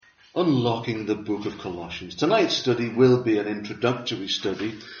unlocking the book of Colossians. Tonight's study will be an introductory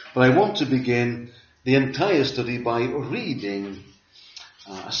study, but I want to begin the entire study by reading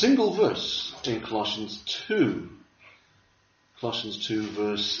a single verse in Colossians 2. Colossians 2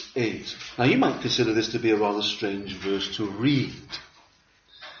 verse 8. Now you might consider this to be a rather strange verse to read.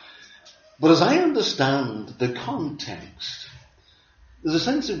 But as I understand the context, there's a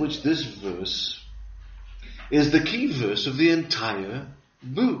sense in which this verse is the key verse of the entire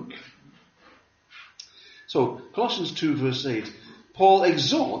book. So, Colossians 2 verse 8, Paul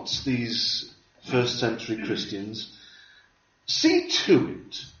exhorts these first century Christians, see to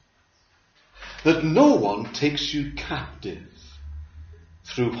it that no one takes you captive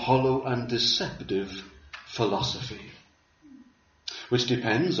through hollow and deceptive philosophy, which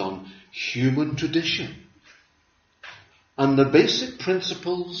depends on human tradition and the basic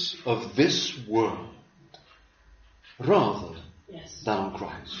principles of this world rather than on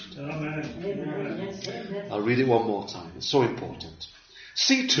Christ. Amen. I'll read it one more time. It's so important.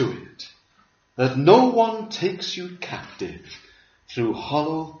 See to it that no one takes you captive through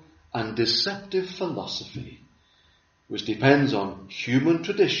hollow and deceptive philosophy, which depends on human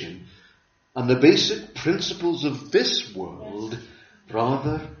tradition and the basic principles of this world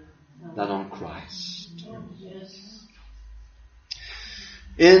rather than on Christ.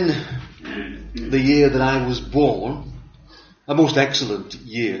 In the year that I was born, a most excellent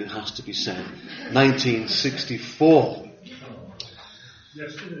year, it has to be said, 1964.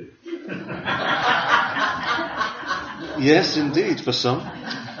 Yes, indeed, for some.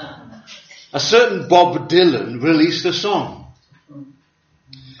 A certain Bob Dylan released a song.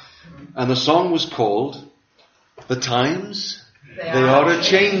 And the song was called The Times They Are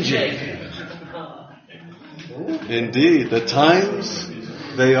A-Changing. Indeed, the times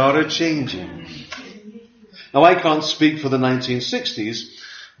they are a-changing. Now, I can't speak for the 1960s,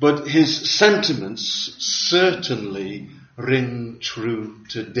 but his sentiments certainly ring true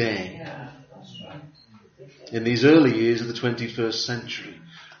today. In these early years of the 21st century,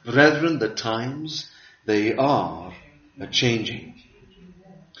 brethren, the times, they are a-changing.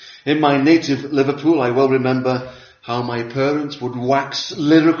 In my native Liverpool, I well remember how my parents would wax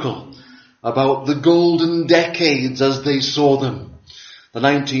lyrical about the golden decades as they saw them, the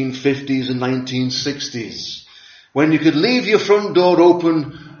 1950s and 1960s, when you could leave your front door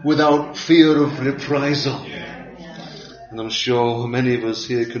open without fear of reprisal. And I'm sure many of us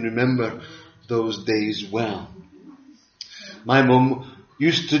here can remember those days well. My mum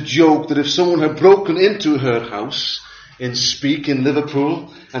used to joke that if someone had broken into her house in Speke in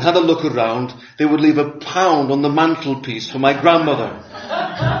Liverpool and had a look around, they would leave £1 on the mantelpiece for my grandmother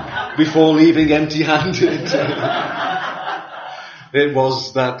before leaving empty-handed. It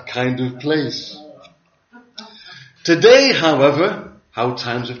was that kind of place. Today, however, how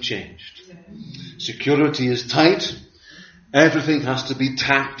times have changed. Security is tight. Everything has to be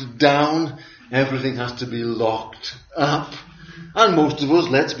tacked down. Everything has to be locked up. And most of us,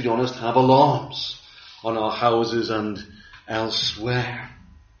 let's be honest, have alarms on our houses and elsewhere.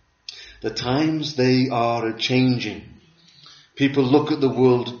 The times, they are a-changing. People look at the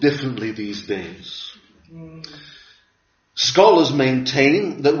world differently these days. Scholars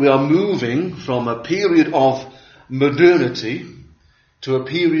maintain that we are moving from a period of modernity to a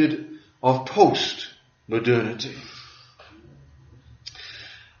period of post-modernity.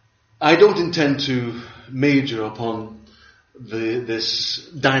 I don't intend to major upon this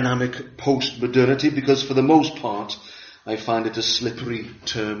dynamic post-modernity because for the most part I find it a slippery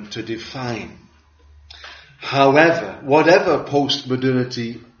term to define. However, whatever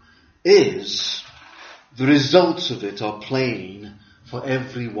post-modernity is, the results of it are plain for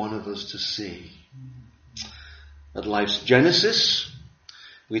every one of us to see. At life's genesis,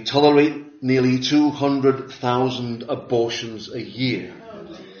 we tolerate nearly 200,000 abortions a year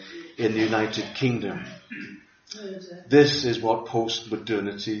in the United Kingdom. This is what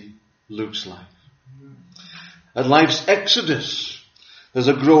post-modernity looks like. At life's exodus, there's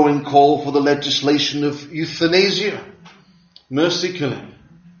a growing call for the legislation of euthanasia, mercy killing.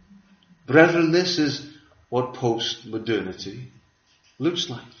 Brethren, this is what post-modernity looks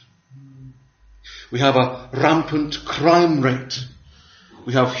like. We have a rampant crime rate.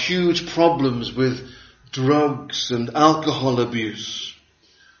 We have huge problems with drugs and alcohol abuse.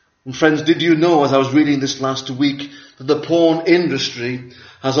 And friends, did you know, as I was reading this last week, that the porn industry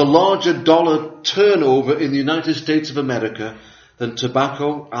has a larger dollar turnover in the United States of America than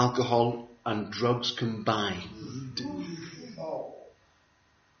tobacco, alcohol, and drugs combined?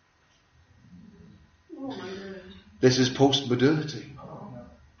 This is post-modernity.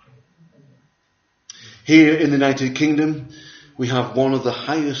 Here in the United Kingdom, we have one of the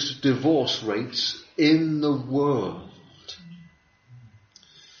highest divorce rates in the world.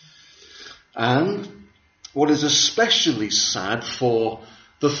 And what is especially sad for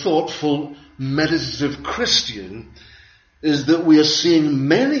the thoughtful, meditative Christian is that we are seeing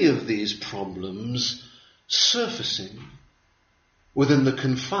many of these problems surfacing within the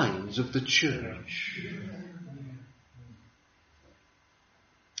confines of the church.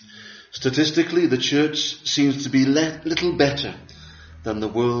 Statistically, the church seems to be little better than the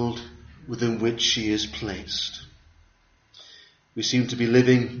world within which she is placed. We seem to be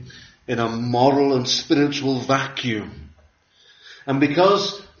living in a moral and spiritual vacuum. And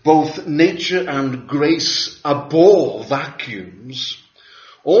because both nature and grace abhor vacuums,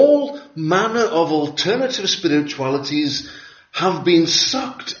 all manner of alternative spiritualities have been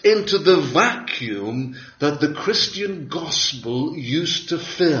sucked into the vacuum that the Christian gospel used to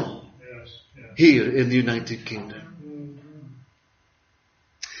fill here in the United Kingdom.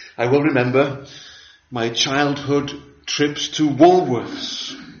 I will remember my childhood trips to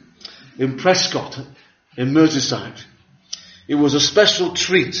Woolworths in Prescott, in Merseyside. It was a special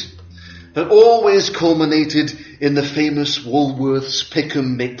treat that always culminated in the famous Woolworths Pick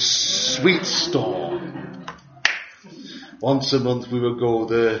and Mix sweet store. Once a month we would go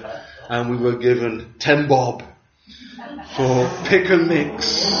there and we were given 10 bob for Pick and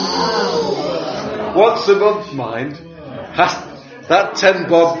Mix. Once a month, mind. That 10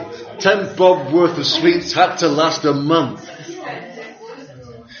 bob worth of sweets had to last a month.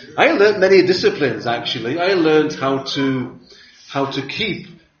 I learnt many disciplines, actually. I learned how to keep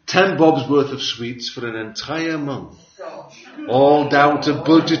 10 bobs worth of sweets for an entire month. All down to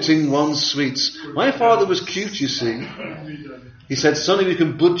budgeting one's sweets. My father was cute, you see. He said, son, if you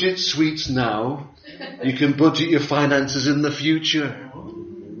can budget sweets now, you can budget your finances in the future.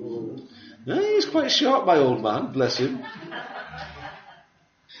 Yeah, he's quite sharp, my old man, bless him.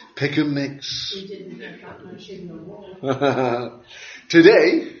 Pick and mix.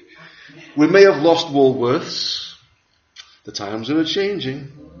 Today, we may have lost Woolworths. The times are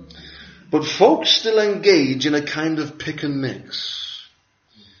changing. But folks still engage in a kind of pick and mix.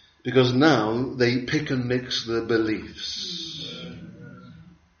 Because now they pick and mix their beliefs.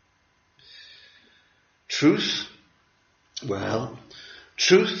 Truth? Well,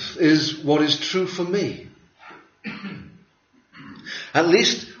 truth is what is true for me. At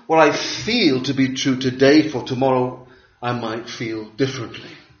least what I feel to be true today, for tomorrow I might feel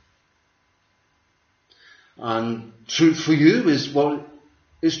differently. And truth for you is what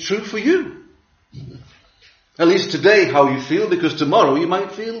is true for you. At least today how you feel, because tomorrow you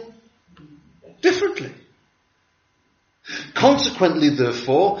might feel differently. Consequently,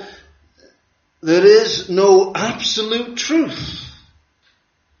 therefore, there is no absolute truth.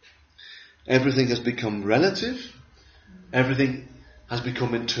 Everything has become relative. Everything has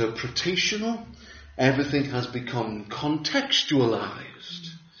become interpretational. Everything has become contextualized.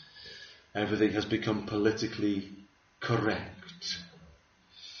 Everything has become politically correct.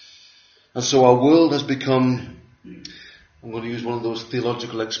 And so our world has become, I'm going to use one of those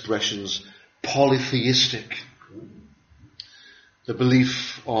theological expressions, polytheistic. The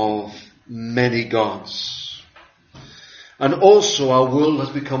belief of many gods. And also our world has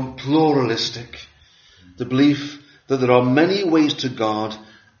become pluralistic. The belief that there are many ways to God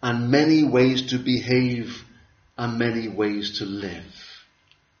and many ways to behave and many ways to live.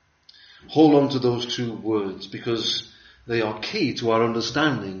 Hold on to those two words because they are key to our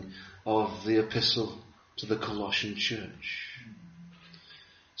understanding of the epistle to the Colossian church.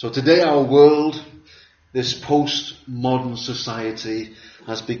 So today our world, this postmodern society,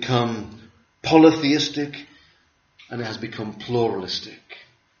 has become polytheistic and it has become pluralistic.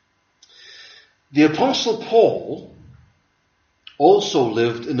 The Apostle Paul also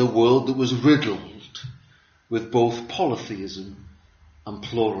lived in a world that was riddled with both polytheism and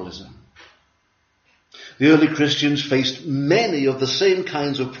pluralism. The early Christians faced many of the same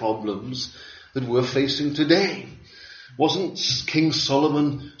kinds of problems that we're facing today. Wasn't King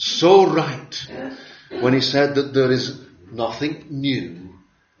Solomon so right when he said that there is nothing new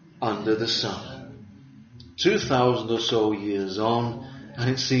under the sun? 2,000 or so years on, and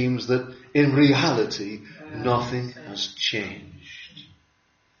it seems that in reality nothing has changed.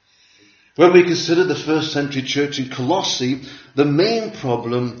 When we consider the first century church in Colossae, the main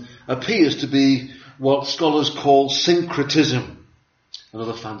problem appears to be what scholars call syncretism.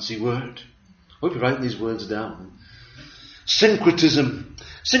 Another fancy word. I hope you're writing these words down. Syncretism.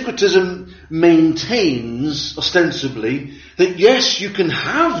 Syncretism maintains, ostensibly, that yes, you can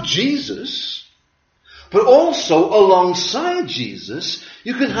have Jesus, but also alongside Jesus,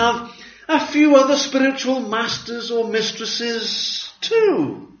 you can have a few other spiritual masters or mistresses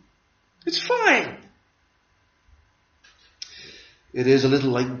too. It's fine. It is a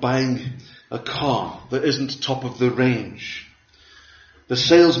little like buying a car that isn't top of the range. The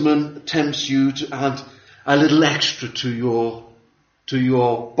salesman tempts you to add a little extra to your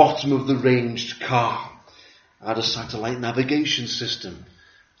bottom of the range car. Add a satellite navigation system.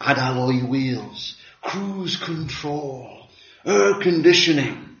 Add alloy wheels. Cruise control. Air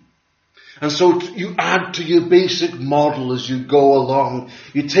conditioning. And so you add to your basic model as you go along.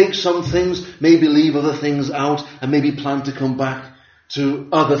 You take some things, maybe leave other things out, and maybe plan to come back to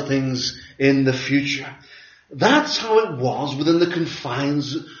other things in the future. That's how it was within the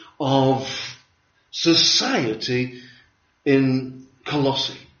confines of society in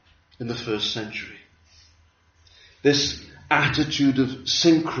Colossae in the first century. This attitude of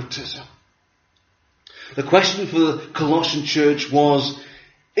syncretism. The question for the Colossian church was,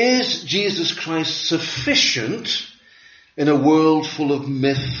 is Jesus Christ sufficient in a world full of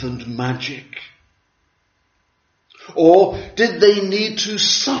myth and magic? Or did they need to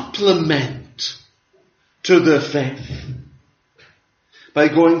supplement to their faith by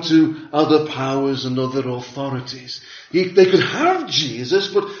going to other powers and other authorities? They could have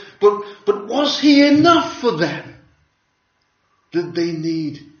Jesus, but was he enough for them? Did they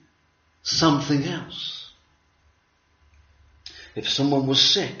need something else? If someone was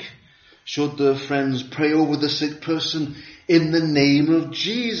sick, should their friends pray over the sick person in the name of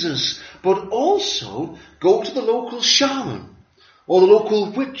Jesus, but also go to the local shaman or the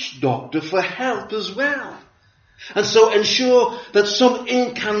local witch doctor for help as well? And so ensure that some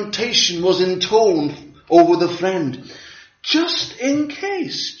incantation was intoned over the friend, just in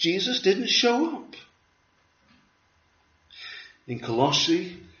case Jesus didn't show up. In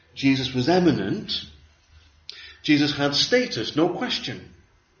Colossae, Jesus was eminent. Jesus had status, no question.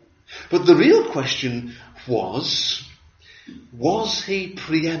 But the real question was he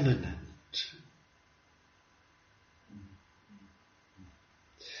preeminent?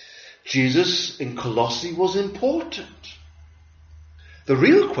 Jesus in Colossae was important. The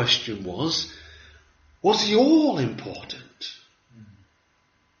real question was he all important?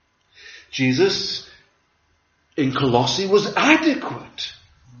 Jesus in Colossae was adequate.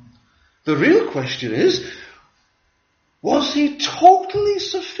 The real question is, was he totally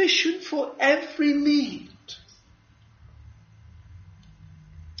sufficient for every need?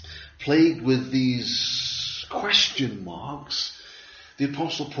 Plagued with these question marks, the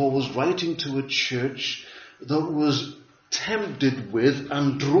Apostle Paul was writing to a church that was tempted with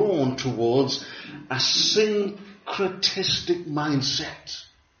and drawn towards a syncretistic mindset.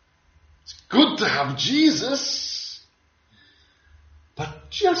 It's good to have Jesus, but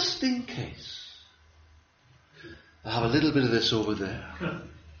just in case, I'll have a little bit of this over there.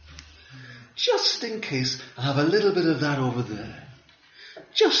 Just in case, I'll have a little bit of that over there.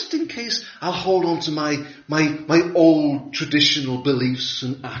 Just in case, I'll hold on to my old traditional beliefs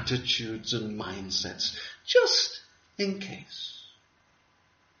and attitudes and mindsets. Just in case.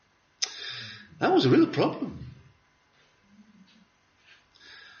 That was a real problem.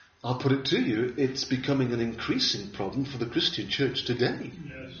 I'll put it to you, it's becoming an increasing problem for the Christian church today.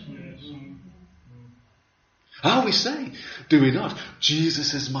 Yes. We say, do we not?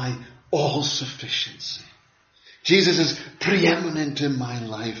 Jesus is my all-sufficiency. Jesus is preeminent in my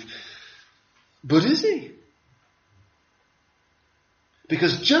life. But is he?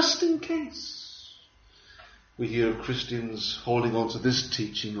 Because just in case we hear of Christians holding on to this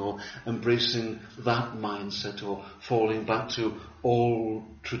teaching or embracing that mindset or falling back to old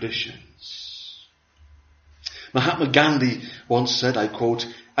traditions. Mahatma Gandhi once said, I quote,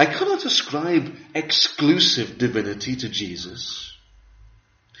 I cannot ascribe exclusive divinity to Jesus.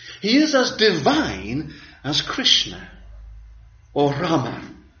 He is as divine as Krishna, or Rama,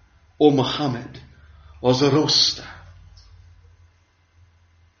 or Muhammad, or Zoroaster.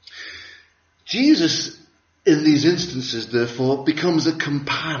 Jesus, in these instances, therefore, becomes a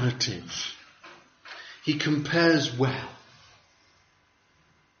comparative. He compares well.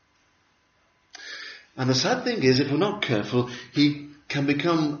 And the sad thing is, if we're not careful, he can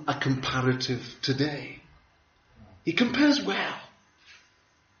become a comparative today. He compares well.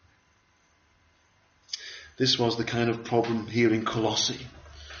 This was the kind of problem here in Colossae.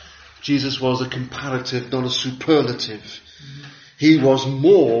 Jesus was a comparative, not a superlative. Mm-hmm. He was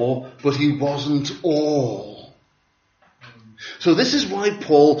more, but he wasn't all. So this is why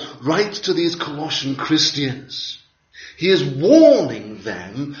Paul writes to these Colossian Christians. He is warning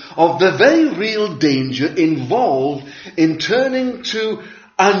them of the very real danger involved in turning to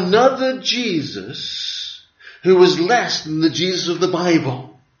another Jesus who was less than the Jesus of the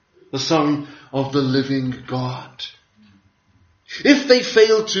Bible. the Son of the living God. If they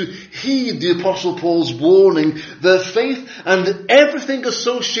fail to heed the Apostle Paul's warning, their faith and everything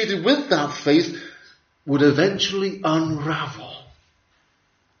associated with that faith would eventually unravel.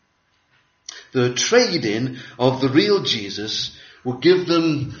 The trade-in of the real Jesus would give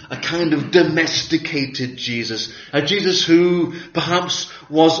them a kind of domesticated Jesus. A Jesus who perhaps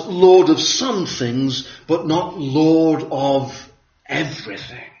was Lord of some things, but not Lord of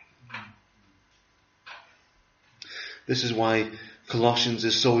everything. This is why Colossians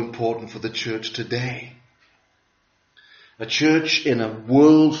is so important for the church today. A church in a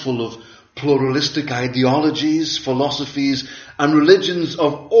world full of pluralistic ideologies, philosophies, and religions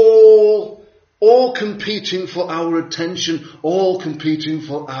of all competing for our attention, all competing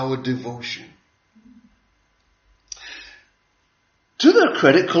for our devotion. To their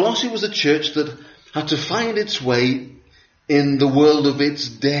credit, Colossae was a church that had to find its way in the world of its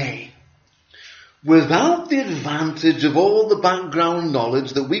day, without the advantage of all the background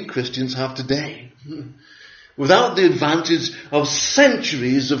knowledge that we Christians have today. Without the advantage of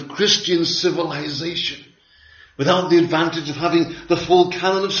centuries of Christian civilization. Without the advantage of having the full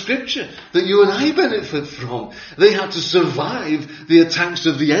canon of Scripture that you and I benefit from. They had to survive the attacks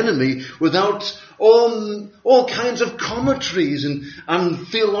of the enemy without all kinds of commentaries and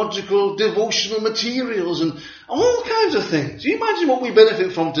theological devotional materials and all kinds of things. You imagine what we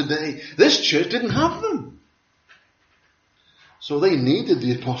benefit from today. This church didn't have them. So they needed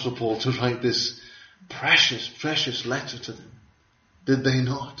the Apostle Paul to write this precious, precious letter to them. Did they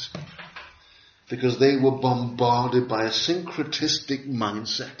not? Because they were bombarded by a syncretistic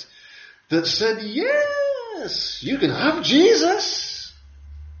mindset that said, yes, you can have Jesus,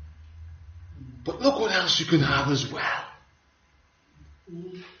 but look what else you can have as well.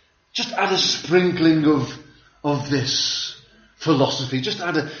 Just add a sprinkling of this philosophy. Just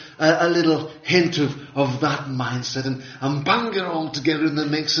add a little hint of that mindset and bang it all together in the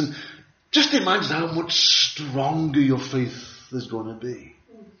mix, and just imagine how much stronger your faith is going to be.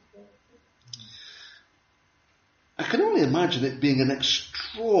 I can only imagine it being an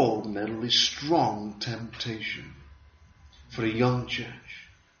extraordinarily strong temptation for a young church.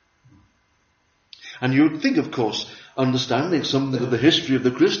 And you would think, of course, understanding something of the history of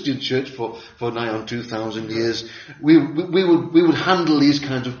the Christian church for nigh on 2,000 years, we would handle these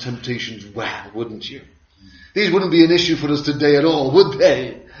kinds of temptations well, wouldn't you? These wouldn't be an issue for us today at all, would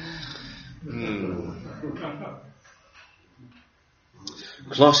they?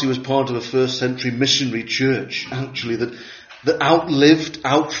 Colossae was part of a first century missionary church, actually, that outlived,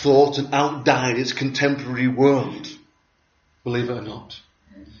 outthought and outdied its contemporary world. Believe it or not.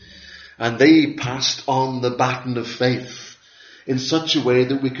 And they passed on the baton of faith in such a way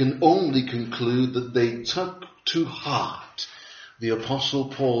that we can only conclude that they took to heart the Apostle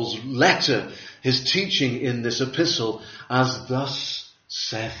Paul's letter, his teaching in this epistle, as thus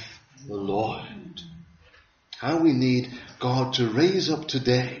saith the Lord. How we need God to raise up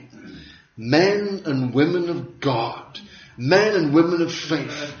today men and women of God, men and women of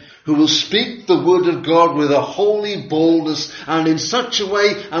faith, who will speak the word of God with a holy boldness and in such a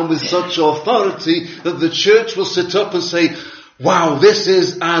way and with such authority that the church will sit up and say, wow, this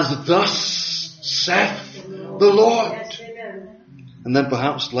is as thus saith the Lord. And then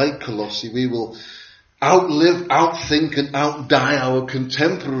perhaps like Colossae, we will outlive, outthink and outdie our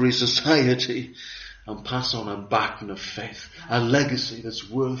contemporary society and pass on a baton of faith, a legacy that's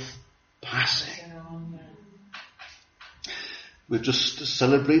worth passing. We've just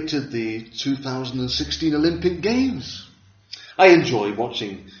celebrated the 2016 Olympic Games. I enjoy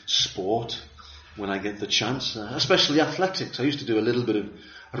watching sport when I get the chance, especially athletics. I used to do a little bit of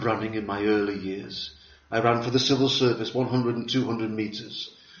running in my early years. I ran for the civil service 100 and 200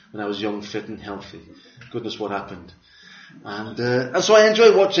 meters when I was young, fit and healthy. Goodness, what happened. And so I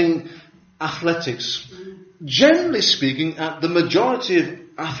enjoy watching athletics. Generally speaking, at the majority of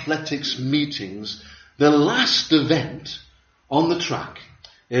athletics meetings, the last event on the track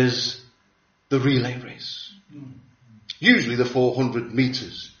is the relay race. Usually the 400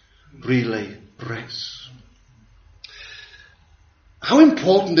 meters relay race. How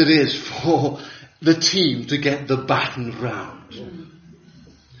important it is for the team to get the baton round.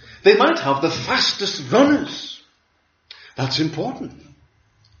 They might have the fastest runners. That's important.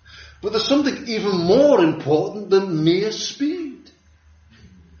 But there's something even more important than mere speed.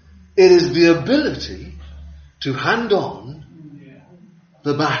 It is the ability to hand on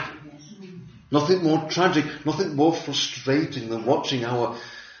the baton. Nothing more tragic, nothing more frustrating than watching our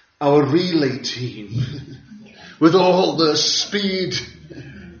relay team with all the speed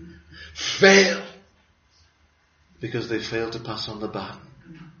fail because they fail to pass on the baton.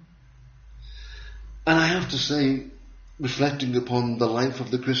 And I have to say, reflecting upon the life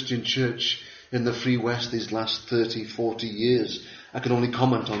of the Christian church in the Free West these last 30, 40 years, I can only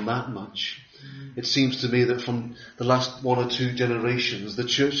comment on that much. It seems to me that from the last one or two generations, the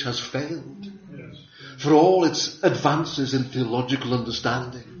church has failed. Yes. For all its advances in theological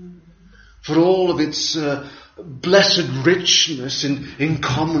understanding, for all of its blessed richness in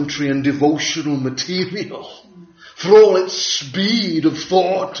commentary and devotional material, for all its speed of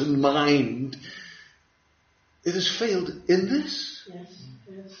thought and mind, it has failed in this. Yes.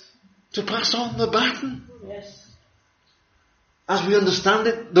 Yes. To pass on the baton. Yes. As we understand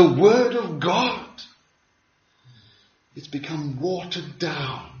it, the Word of God, it's become watered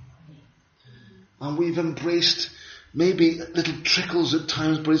down. And we've embraced maybe little trickles at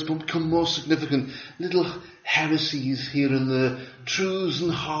times, but it's become more significant. Little heresies here and there, truths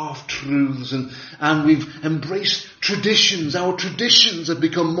and half-truths, and we've embraced traditions. Our traditions have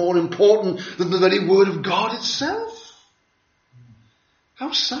become more important than the very Word of God itself.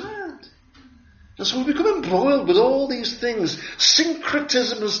 How sad. And so we become embroiled with all these things.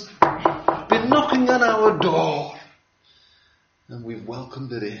 Syncretism has been knocking on our door, and we've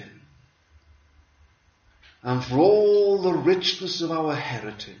welcomed it in. And for all the richness of our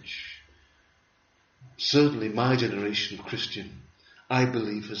heritage, certainly my generation of Christian, I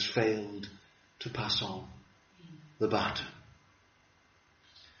believe, has failed to pass on the baton.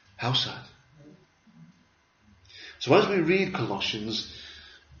 How sad. So as we read Colossians,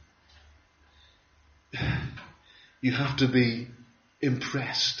 you have to be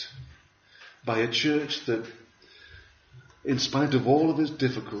impressed by a church that, in spite of all of its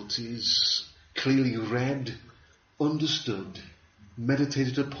difficulties, clearly read, understood,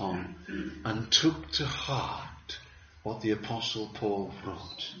 meditated upon, and took to heart what the Apostle Paul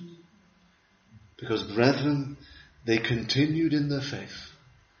wrote. Because, brethren, they continued in their faith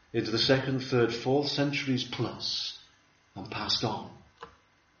into the 2nd, 3rd, 4th centuries plus, and passed on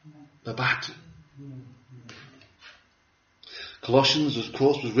the baton. Colossians, of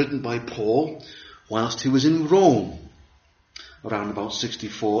course, was written by Paul whilst he was in Rome, around about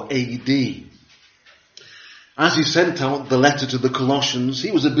 64 AD. As he sent out the letter to the Colossians,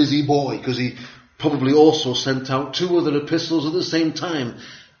 he was a busy boy, because he probably also sent out 2 other epistles at the same time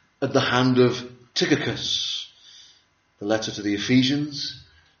at the hand of Tychicus. The letter to the Ephesians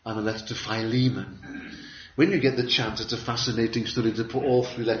and the letter to Philemon. When you get the chance, it's a fascinating study to put all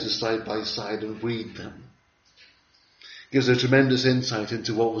 3 letters side by side and read them. It gives a tremendous insight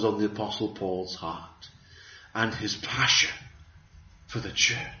into what was on the Apostle Paul's heart and his passion for the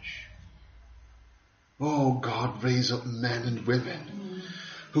church. Oh, God, raise up men and women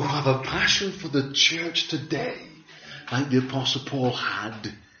who have a passion for the church today, like the Apostle Paul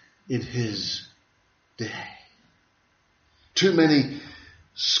had in his day. Too many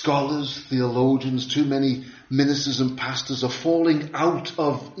scholars, theologians, too many ministers and pastors are falling out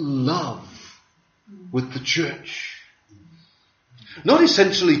of love with the church. Not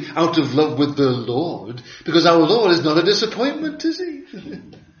essentially out of love with the Lord, because our Lord is not a disappointment, is he?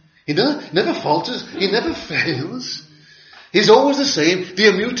 He never falters, he never fails. He's always the same, the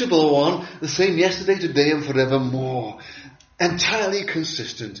immutable one, the same yesterday, today and forevermore. Entirely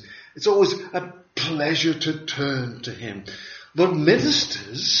consistent. It's always a pleasure to turn to him. But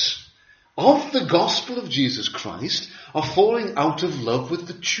ministers of the gospel of Jesus Christ are falling out of love with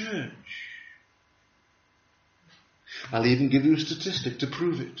the church. I'll even give you a statistic to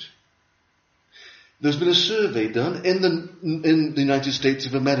prove it. There's been a survey done in the United States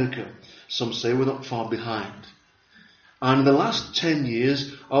of America. Some say we're not far behind. And in the last 10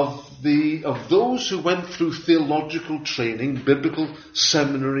 years, of those who went through theological training, biblical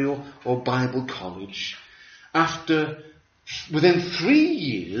seminary or Bible college, within 3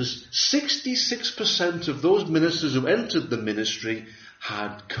 years, 66% of those ministers who entered the ministry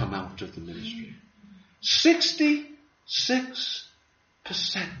had come out of the ministry. 66%.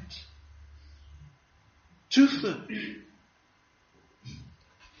 2/3.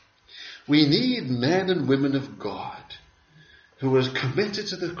 We need men and women of God who are committed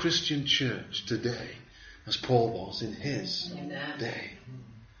to the Christian church today, as Paul was in his day.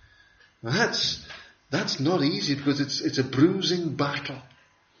 Now that's not easy, because it's a bruising battle.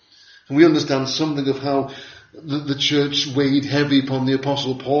 And we understand something of how the church weighed heavy upon the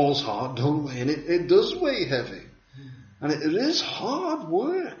Apostle Paul's heart, don't we? And it does weigh heavy. And it is hard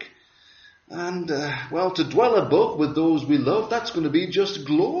work. And, to dwell above with those we love, that's going to be just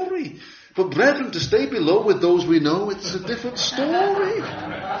glory. But brethren, to stay below with those we know, it's a different story.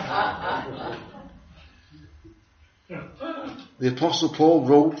 The Apostle Paul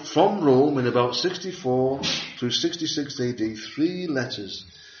wrote from Rome in about 64 through 66 AD 3 letters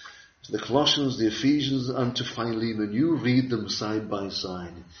to the Colossians, the Ephesians, and to Philemon, you read them side by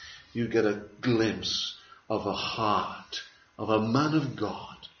side, you get a glimpse of a heart of a man of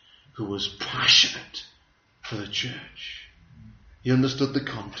God who was passionate for the church. He understood the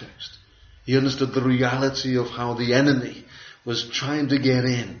context. He understood the reality of how the enemy was trying to get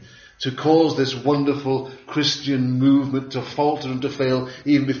in, to cause this wonderful Christian movement to falter and to fail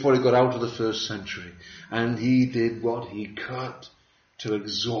even before it got out of the first century. And he did what he could to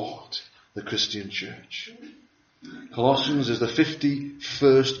exhort the Christian church. Colossians is the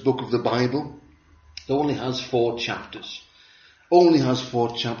 51st book of the Bible. It only has 4 chapters. Only has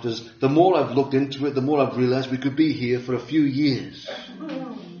 4 chapters. The more I've looked into it, the more I've realized we could be here for a few years.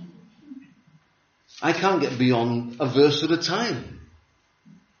 I can't get beyond a verse at a time.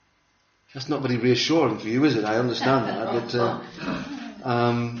 That's not very reassuring for you, is it? I understand that. But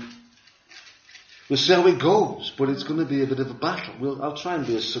we'll see how it goes. But it's going to be a bit of a battle. I'll try and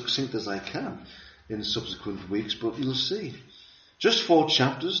be as succinct as I can in subsequent weeks, but you'll see. Just 4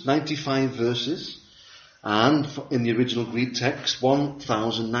 chapters, 95 verses, and in the original Greek text,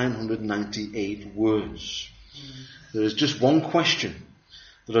 1,998 words. There is just one question.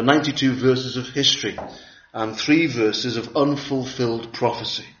 There are 92 verses of history and 3 verses of unfulfilled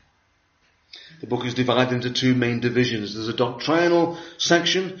prophecy. The book is divided into 2 main divisions. There's a doctrinal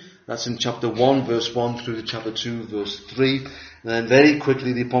section, that's in chapter 1, verse 1 through to chapter 2, verse 3. And then very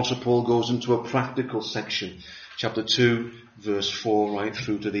quickly the Apostle Paul goes into a practical section, chapter 2, verse 4, right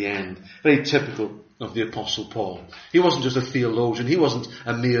through to the end. Very typical of the Apostle Paul. He wasn't just a theologian. He wasn't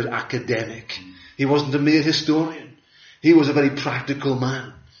a mere academic. He wasn't a mere historian. He was a very practical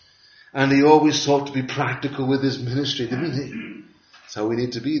man. And he always sought to be practical with his ministry, didn't he? That's how we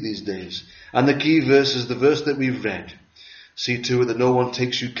need to be these days. And the key verse is the verse that we've read. See to it that no one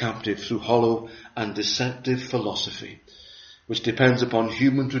takes you captive through hollow and deceptive philosophy, which depends upon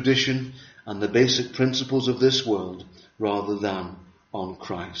human tradition and the basic principles of this world rather than on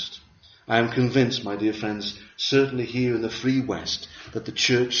Christ. I am convinced, my dear friends, certainly here in the Free West, that the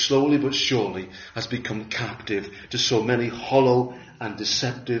church slowly but surely has become captive to so many hollow and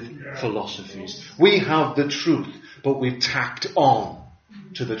deceptive philosophies. We have the truth, but we've tacked on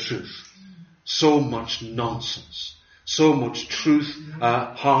to the truth so much nonsense, so much truth,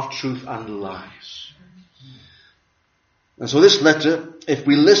 half-truth and lies. And so this letter, if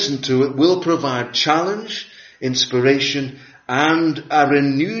we listen to it, will provide challenge, inspiration, and a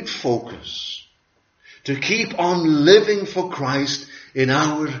renewed focus to keep on living for Christ in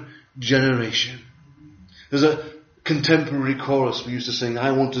our generation. There's a contemporary chorus we used to sing,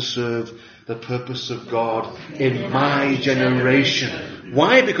 I want to serve the purpose of God in my generation.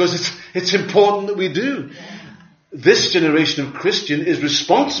 Why? Because it's important that we do. This generation of Christian is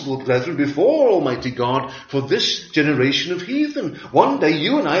responsible, brethren, before Almighty God for this generation of heathen. One day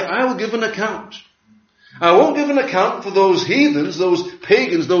you and I will give an account. I won't give an account for those heathens, those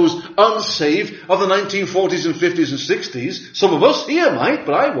pagans, those unsaved of the 1940s and 50s and 60s. Some of us here might,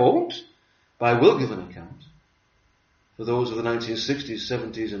 but I won't. But I will give an account for those of the 1960s,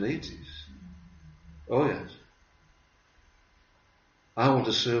 70s and 80s. Oh yes. I want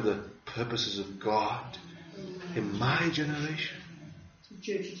to serve the purposes of God in my generation. The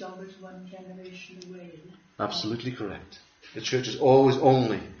church is always one generation away. Absolutely correct. The church is always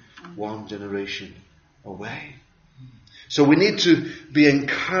only one generation away. So we need to be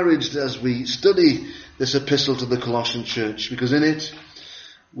encouraged as we study this epistle to the Colossian church, because in it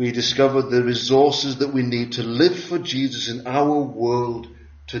we discover the resources that we need to live for Jesus in our world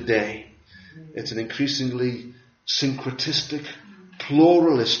today. It's an increasingly syncretistic,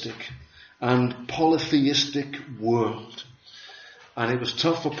 pluralistic and polytheistic world. And it was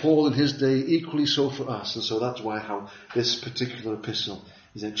tough for Paul in his day, equally so for us. And so that's why how this particular epistle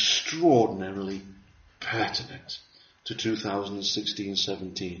is extraordinarily pertinent to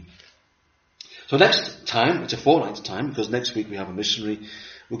 2016-17. So next time, it's a fortnight's time, because next week we have a missionary,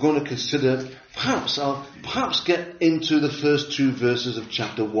 we're going to consider, I'll get into the first 2 verses of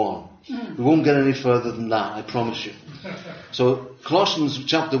chapter 1. We won't get any further than that, I promise you. So Colossians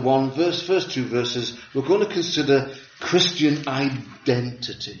chapter 1, first 2 verses, we're going to consider Christian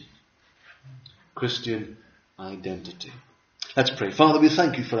identity. Christian identity. Let's pray. Father, we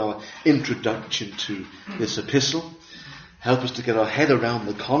thank you for our introduction to this epistle. Help us to get our head around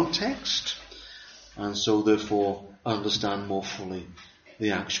the context, and so therefore understand more fully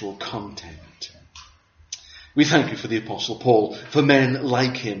the actual content. We thank you for the Apostle Paul, for men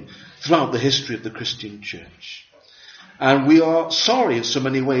like him throughout the history of the Christian church. And we are sorry in so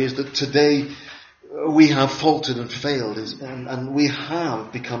many ways that today we have faltered and failed, and we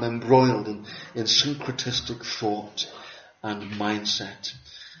have become embroiled in syncretistic thought and mindset.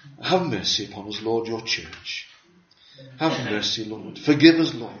 Have mercy upon us, Lord, your church. Have mercy, Lord. Forgive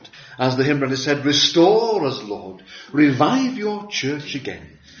us, Lord. As the hymn writer said, restore us, Lord. Revive your church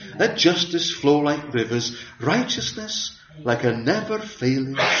again. Let justice flow like rivers, righteousness like a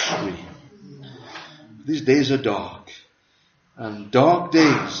never-failing stream. These days are dark, and dark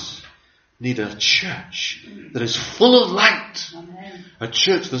days need a church that is full of light. A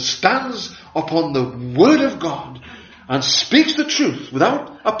church that stands upon the Word of God and speaks the truth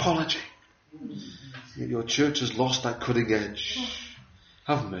without apology. Yet your church has lost that cutting edge.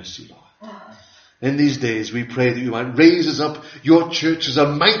 Have mercy, Lord. In these days we pray that you might raise us up, your church, as a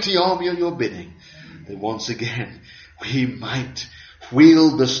mighty army on your bidding. That once again we might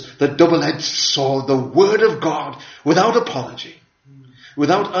wield the double-edged sword, the Word of God, without apology.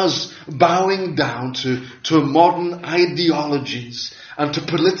 Without us bowing down to modern ideologies and to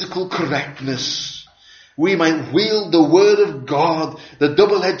political correctness. We might wield the Word of God, the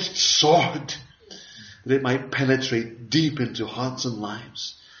double-edged sword, that it might penetrate deep into hearts and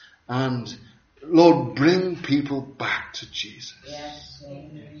lives. And, Lord, bring people back to Jesus. Yes,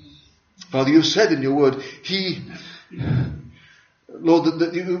 amen. Father, you said in your Word, Lord,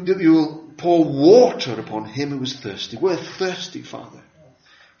 that you will pour water upon him who is thirsty. We're thirsty, Father,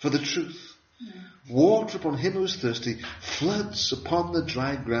 for the truth. Water upon him who is thirsty, floods upon the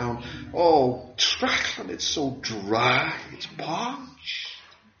dry ground. Oh, Strathland, it's so dry, it's parched.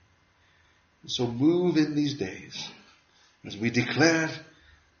 So move in these days as we declare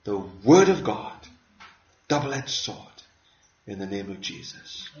the Word of God, double-edged sword, in the name of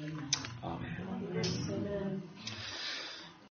Jesus. Amen.